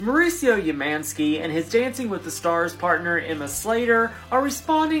Mauricio Umansky and his Dancing with the Stars partner Emma Slater are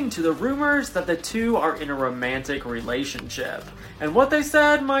responding to the rumors that the two are in a romantic relationship. And what they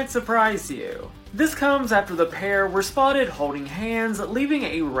said might surprise you. This comes after the pair were spotted holding hands leaving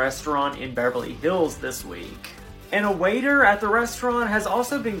a restaurant in Beverly Hills this week. And a waiter at the restaurant has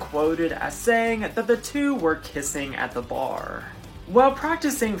also been quoted as saying that the two were kissing at the bar. While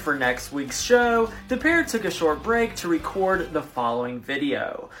practicing for next week's show, the pair took a short break to record the following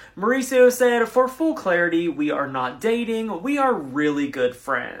video. Mauricio said, "For full clarity, we are not dating, we are really good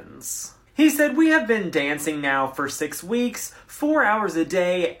friends." He said, "We have been dancing now for 6 weeks, 4 hours a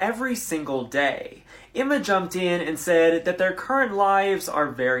day, every single day." Emma jumped in and said that their current lives are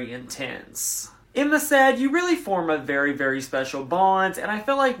very intense. Emma said, "You really form a very, very special bond, and I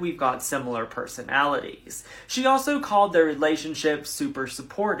feel like we've got similar personalities." She also called their relationship super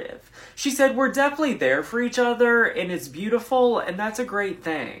supportive. She said, "We're definitely there for each other, and it's beautiful, and that's a great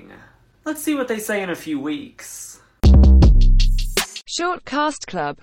thing." Let's see what they say in a few weeks. Short Cast Club